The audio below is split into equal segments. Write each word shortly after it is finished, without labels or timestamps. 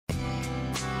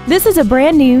This is a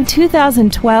brand new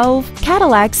 2012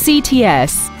 Cadillac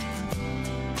CTS.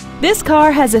 This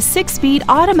car has a 6-speed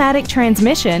automatic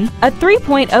transmission, a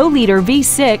 3.0-liter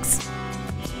V6.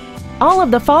 All of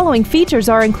the following features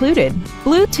are included: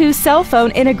 Bluetooth cell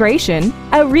phone integration,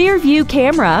 a rear-view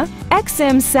camera,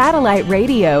 XM satellite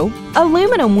radio,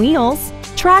 aluminum wheels,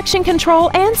 traction control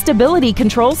and stability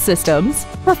control systems,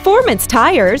 performance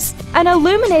tires, an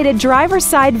illuminated driver's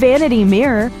side vanity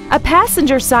mirror, a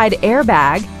passenger side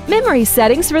airbag, memory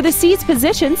settings for the seat's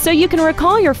position so you can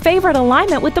recall your favorite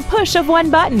alignment with the push of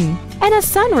one button, and a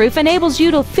sunroof enables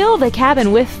you to fill the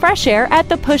cabin with fresh air at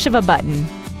the push of a button.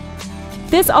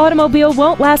 This automobile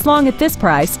won't last long at this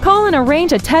price. Call and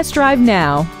arrange a test drive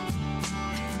now.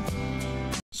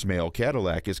 Smail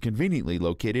Cadillac is conveniently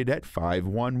located at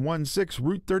 5116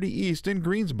 Route 30 East in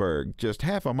Greensburg, just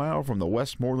half a mile from the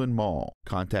Westmoreland Mall.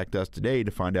 Contact us today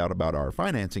to find out about our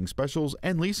financing specials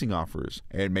and leasing offers,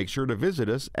 and make sure to visit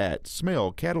us at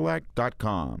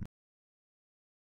SmailCadillac.com.